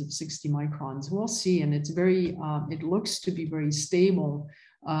sizes of 60 microns. We'll see, and it's very, it looks to be very stable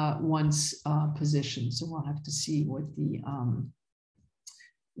once positioned. So we'll have to see what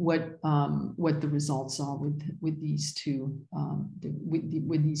the results are with these two,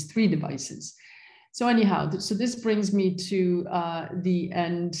 with these three devices. So anyhow, so this brings me to the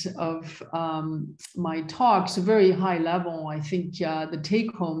end of my talk. So very high level, I think the take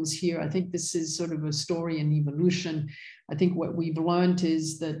homes here, I think this is sort of a story in evolution. I think what we've learned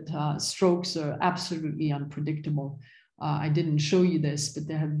is that strokes are absolutely unpredictable. I didn't show you this, but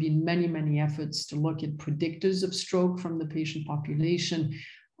there have been many, many efforts to look at predictors of stroke from the patient population.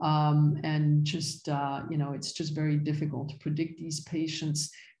 And just, you know, it's just very difficult to predict these patients.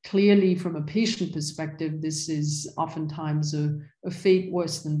 Clearly, from a patient perspective, this is oftentimes a fate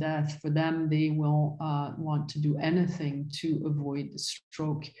worse than death. For them, they will want to do anything to avoid the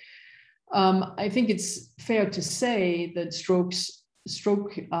stroke. I think it's fair to say that stroke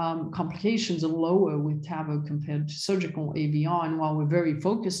complications are lower with TAVR compared to surgical AVR. And while we're very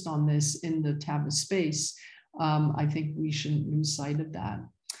focused on this in the TAVR space, I think we shouldn't lose sight of that.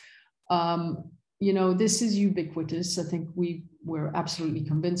 You know, this is ubiquitous. I think we're absolutely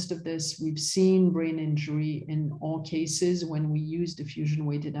convinced of this. We've seen brain injury in all cases when we use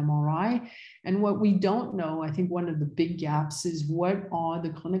diffusion-weighted MRI. And what we don't know, I think one of the big gaps is what are the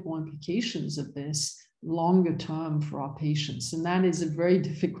clinical implications of this longer term for our patients? And that is a very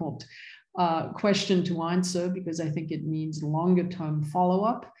difficult question to answer because I think it needs longer term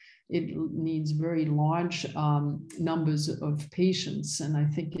follow-up. It needs very large numbers of patients. And I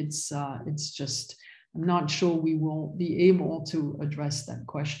think it's just, I'm not sure we will be able to address that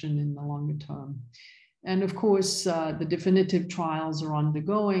question in the longer term. And of course, the definitive trials are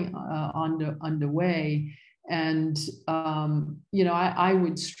underway. And, you know, I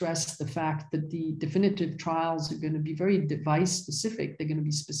would stress the fact that the definitive trials are going to be very device specific. They're going to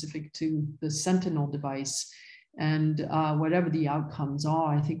be specific to the Sentinel device. And whatever the outcomes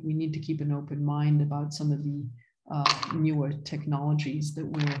are, I think we need to keep an open mind about some of the newer technologies that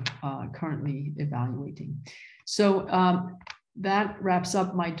we're currently evaluating. So that wraps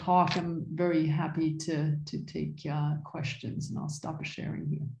up my talk. I'm very happy to take questions, and I'll stop sharing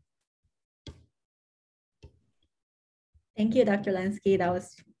here. Thank you, Dr. Lansky. That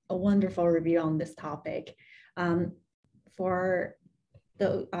was a wonderful review on this topic. I'm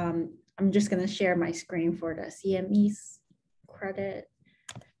just going to share my screen for the CME's credit,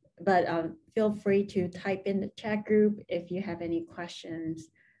 but feel free to type in the chat group if you have any questions.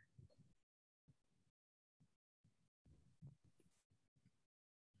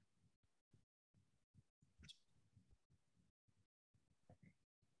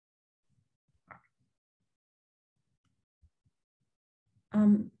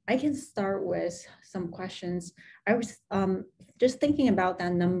 I can start with some questions. I was just thinking about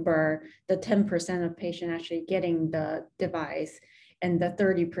that number, the 10% of patients actually getting the device and the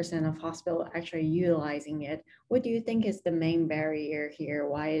 30% of hospital actually utilizing it. What do you think is the main barrier here?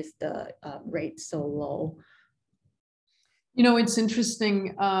 Why is the rate so low? You know, it's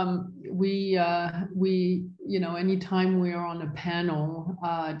interesting. Anytime we are on a panel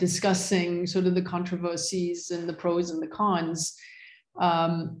discussing sort of the controversies and the pros and the cons,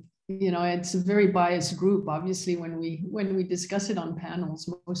 it's a very biased group. Obviously, when we discuss it on panels,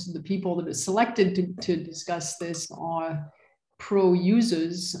 most of the people that are selected to discuss this are pro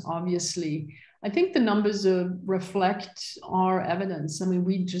users, obviously. I think the numbers reflect our evidence. I mean,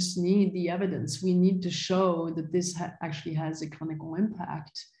 we just need the evidence. We need to show that this actually has a clinical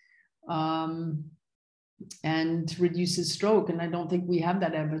impact and reduces stroke. And I don't think we have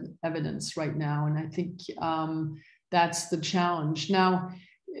that evidence right now. And I think that's the challenge. Now,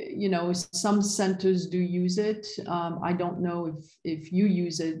 some centers do use it. I don't know if you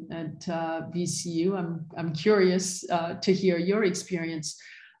use it at VCU. I'm curious to hear your experience.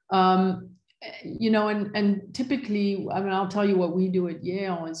 And typically, I mean, I'll tell you what we do at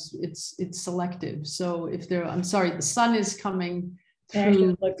Yale is it's selective. So if I'm sorry, the sun is coming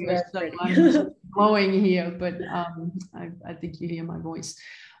through. I'm blowing here, but I think you hear my voice.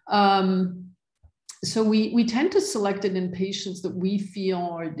 So we tend to select it in patients that we feel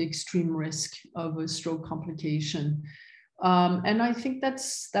are at extreme risk of a stroke complication. And I think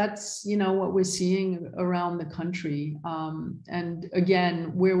that's what we're seeing around the country. And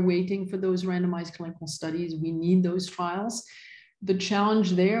again, we're waiting for those randomized clinical studies. We need those trials. The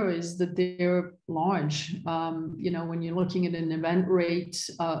challenge there is that they're large. When you're looking at an event rate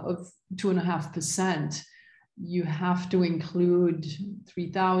of 2.5%, you have to include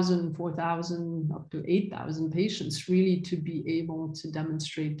 3,000, 4,000, up to 8,000 patients really to be able to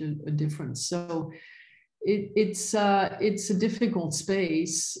demonstrate a difference. So it's a difficult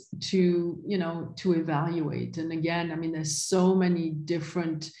space to evaluate. And again, I mean, there's so many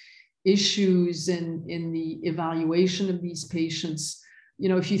different issues in the evaluation of these patients.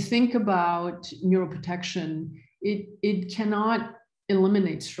 If you think about neuroprotection, it cannot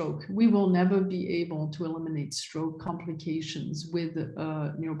eliminate stroke. We will never be able to eliminate stroke complications with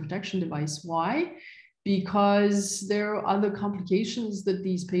a neuroprotection device. Why? Because there are other complications that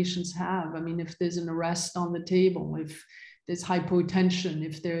these patients have. I mean, if there's an arrest on the table, if there's hypotension,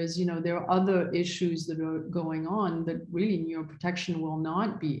 if there's, there are other issues that are going on that really neuroprotection will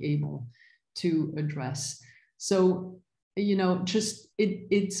not be able to address. So,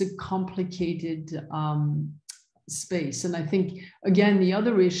 it's a complicated space. And I think, again, the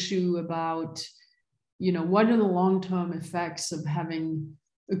other issue about, what are the long-term effects of having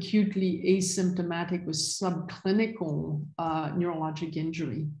acutely asymptomatic with subclinical neurologic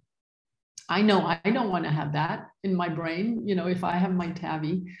injury? I know I don't want to have that in my brain, if I have my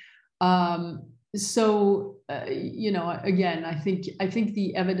TAVI. Again, I think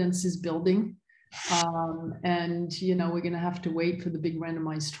the evidence is building. And we're going to have to wait for the big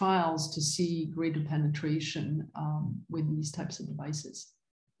randomized trials to see greater penetration with these types of devices.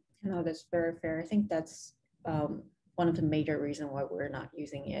 No, that's very fair. I think that's one of the major reasons why we're not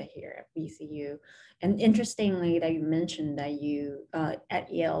using it here at VCU. And interestingly, that you mentioned that you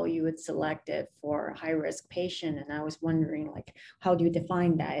at Yale you would select it for high-risk patient, and I was wondering, how do you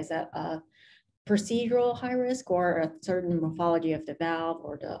define that? Is that a procedural high risk or a certain morphology of the valve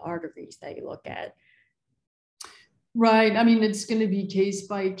or the arteries that you look at? Right. I mean, it's going to be case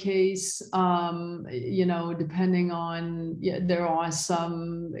by case, depending on, there are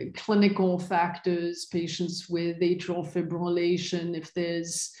some clinical factors, patients with atrial fibrillation, if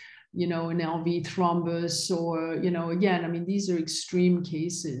there's, an LV thrombus or, again, I mean, these are extreme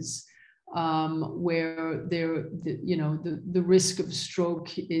cases where the risk of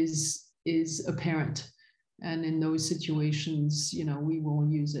stroke is apparent. And in those situations, we will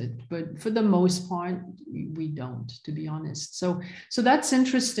use it. But for the most part, we don't, to be honest. So that's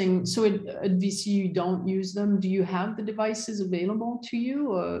interesting. So at VCU, you don't use them. Do you have the devices available to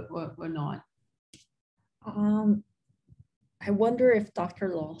you or not? I wonder if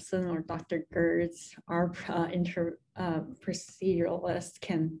Dr. Lawson or Dr. Gertz, our proceduralist,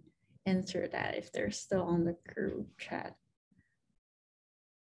 can answer that if they're still on the group chat.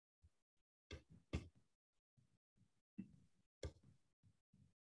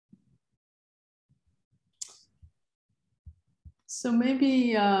 So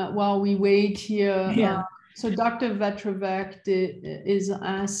maybe while we wait here, so Dr. Vetrovec is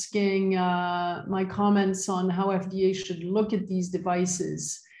asking my comments on how FDA should look at these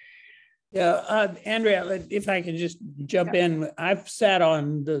devices. Yeah, Andrea, if I could just jump in, I've sat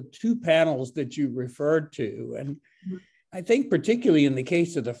on the two panels that you referred to, and I think particularly in the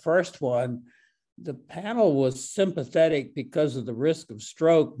case of the first one, the panel was sympathetic because of the risk of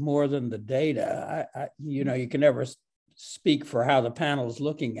stroke more than the data. You can never speak for how the panel is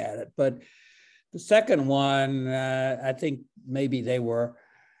looking at it, but the second one, I think maybe it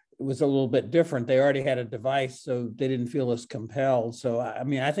was a little bit different. They already had a device, so they didn't feel as compelled. So, I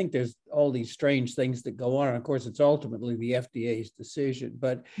mean, I think there's all these strange things that go on. And of course, it's ultimately the FDA's decision.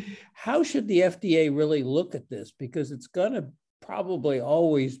 But how should the FDA really look at this? Because it's going to probably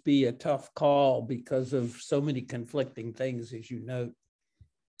always be a tough call because of so many conflicting things, as you note.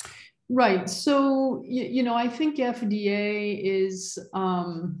 Right. So, I think FDA is,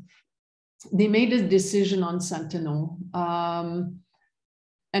 they made a decision on Sentinel.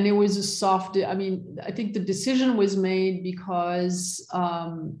 And it was a soft, I think the decision was made because,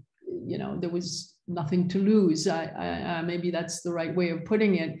 there was nothing to lose. Maybe that's the right way of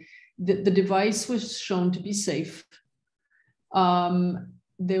putting it. The device was shown to be safe.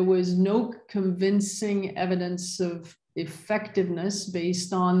 There was no convincing evidence of effectiveness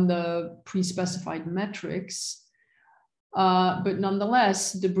based on the pre-specified metrics. But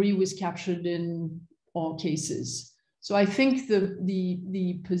nonetheless, debris was captured in all cases. So I think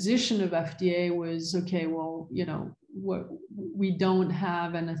the position of FDA was, okay, well, we don't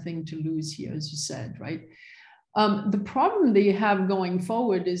have anything to lose here, as you said, right? The problem they have going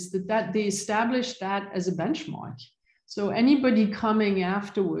forward is that they established that as a benchmark. So anybody coming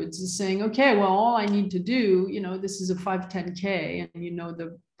afterwards is saying, okay, well, all I need to do, this is a 510K and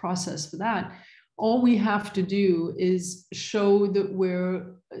the process for that. All we have to do is show that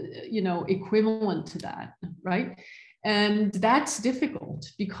we're, equivalent to that, right? And that's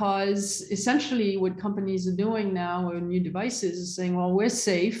difficult because essentially what companies are doing now with new devices is saying, well, we're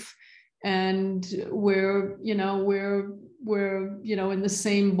safe and we're in the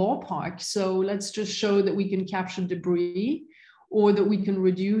same ballpark. So let's just show that we can capture debris or that we can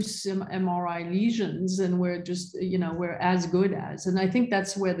reduce MRI lesions and we're just, we're as good as. And I think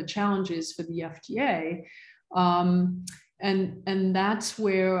that's where the challenge is for the FDA. And that's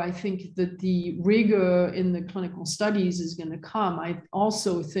where I think that the rigor in the clinical studies is going to come. I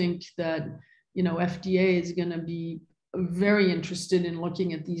also think that, FDA is going to be very interested in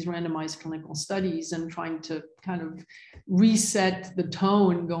looking at these randomized clinical studies and trying to kind of reset the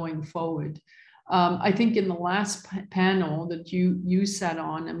tone going forward. I think in the last panel that you sat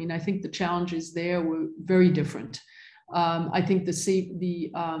on, I think the challenges there were very different. I think the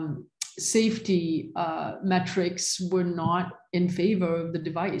safety metrics were not in favor of the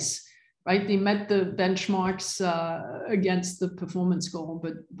device, right? They met the benchmarks against the performance goal,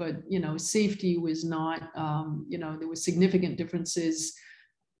 but safety was not, there were significant differences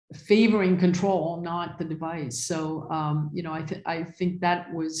favoring control, not the device. So, I think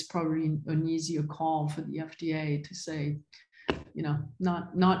that was probably an easier call for the FDA to say,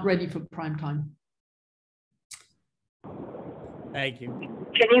 not ready for prime time. Thank you.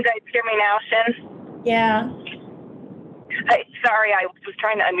 Can you guys hear me now, Shin? Yeah. Sorry, I was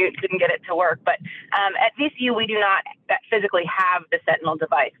trying to unmute, couldn't get it to work. But at VCU, we do not physically have the Sentinel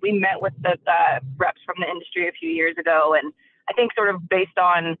device. We met with the reps from the industry a few years ago, and I think sort of based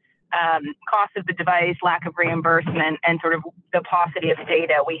on cost of the device, lack of reimbursement, and sort of the paucity of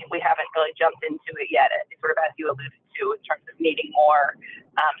data, we haven't really jumped into it yet. It's sort of as you alluded to in terms of needing more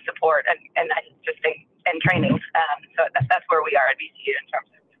support and training. So that's where we are at VCU in terms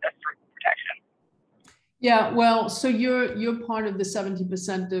of the protection. Yeah, well, so you're part of the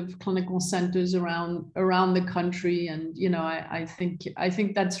 70% of clinical centers around the country, and I think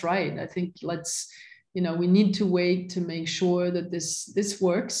that's right. I think we need to wait to make sure that this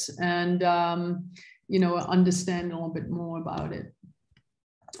works and understand a little bit more about it.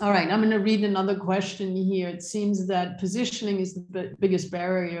 All right, I'm going to read another question here. It seems that positioning is the biggest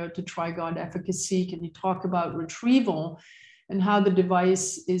barrier to TriGuard efficacy. Can you talk about retrieval and how the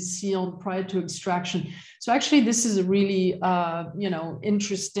device is sealed prior to extraction? So actually, this is a really,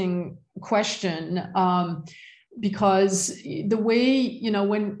 interesting question because the way,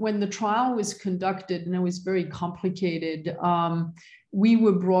 when the trial was conducted and it was very complicated, we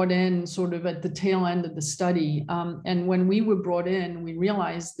were brought in sort of at the tail end of the study. And when we were brought in, we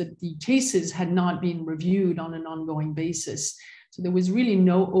realized that the cases had not been reviewed on an ongoing basis. So there was really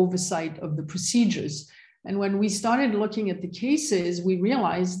no oversight of the procedures. And when we started looking at the cases, we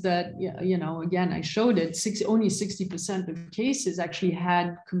realized that, again, I showed it, only 60% of cases actually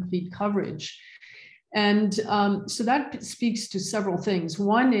had complete coverage. And so that speaks to several things.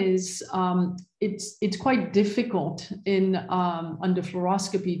 One is it's quite difficult in under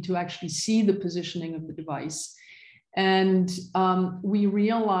fluoroscopy to actually see the positioning of the device. And we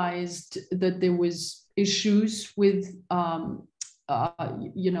realized that there was issues with,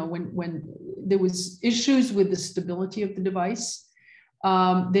 you know, when there was issues with the stability of the device.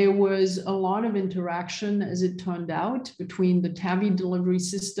 There was a lot of interaction, as it turned out, between the TAVI delivery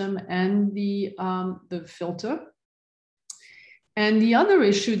system and the filter. And the other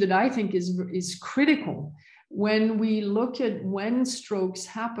issue that I think is critical, when we look at when strokes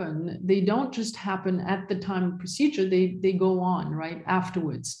happen, they don't just happen at the time of procedure, they go on, right,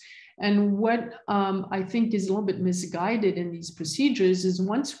 afterwards. And what I think is a little bit misguided in these procedures is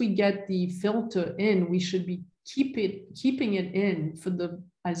once we get the filter in, we should be keeping it in for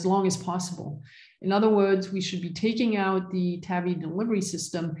as long as possible. In other words, we should be taking out the TAVI delivery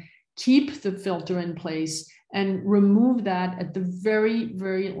system, keep the filter in place, and remove that at the very,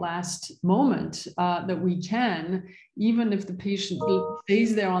 very last moment that we can, even if the patient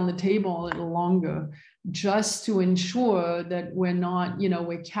stays there on the table a little longer, just to ensure that we're not, you know,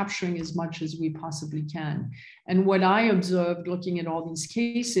 we're capturing as much as we possibly can. And what I observed looking at all these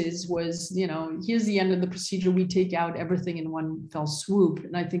cases was, you know, here's the end of the procedure, we take out everything in one fell swoop.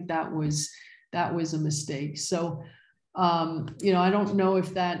 And I think that was a mistake. So, you know, I don't know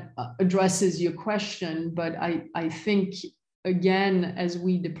if that addresses your question, but I think, again, as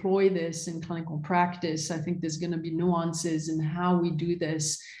we deploy this in clinical practice, I think there's going to be nuances in how we do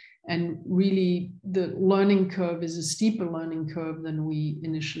this. And really, the learning curve is a steeper learning curve than we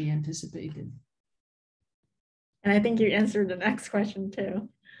initially anticipated. And I think you answered the next question too.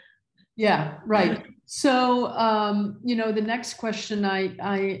 Yeah, right. So, you know, the next question,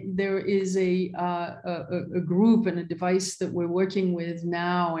 there is a group and a device that we're working with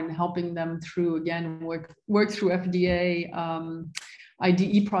now and helping them through, again, work through FDA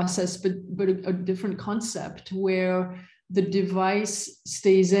IDE process, but a different concept where the device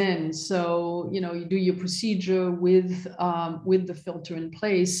stays in. So, you know, you do your procedure with the filter in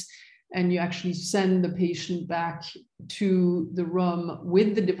place, and you actually send the patient back to the room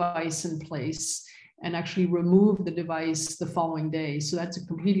with the device in place and actually remove the device the following day. So that's a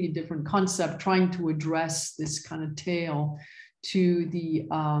completely different concept, trying to address this kind of tail to the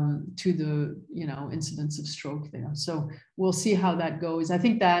you know, incidence of stroke there. So we'll see how that goes. I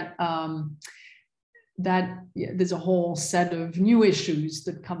think that there's a whole set of new issues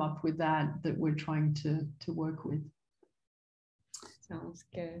that come up with that we're trying to work with. Sounds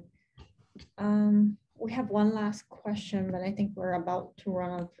good. We have one last question, but I think we're about to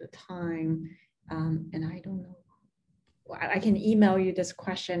run out of time. And I don't know. I can email you this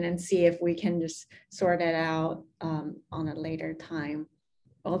question and see if we can just sort it out on a later time.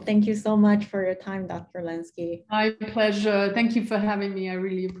 Well, thank you so much for your time, Dr. Lansky. My pleasure. Thank you for having me. I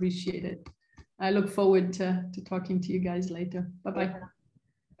really appreciate it. I look forward to talking to you guys later. Bye-bye. Yeah.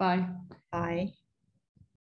 Bye. Bye.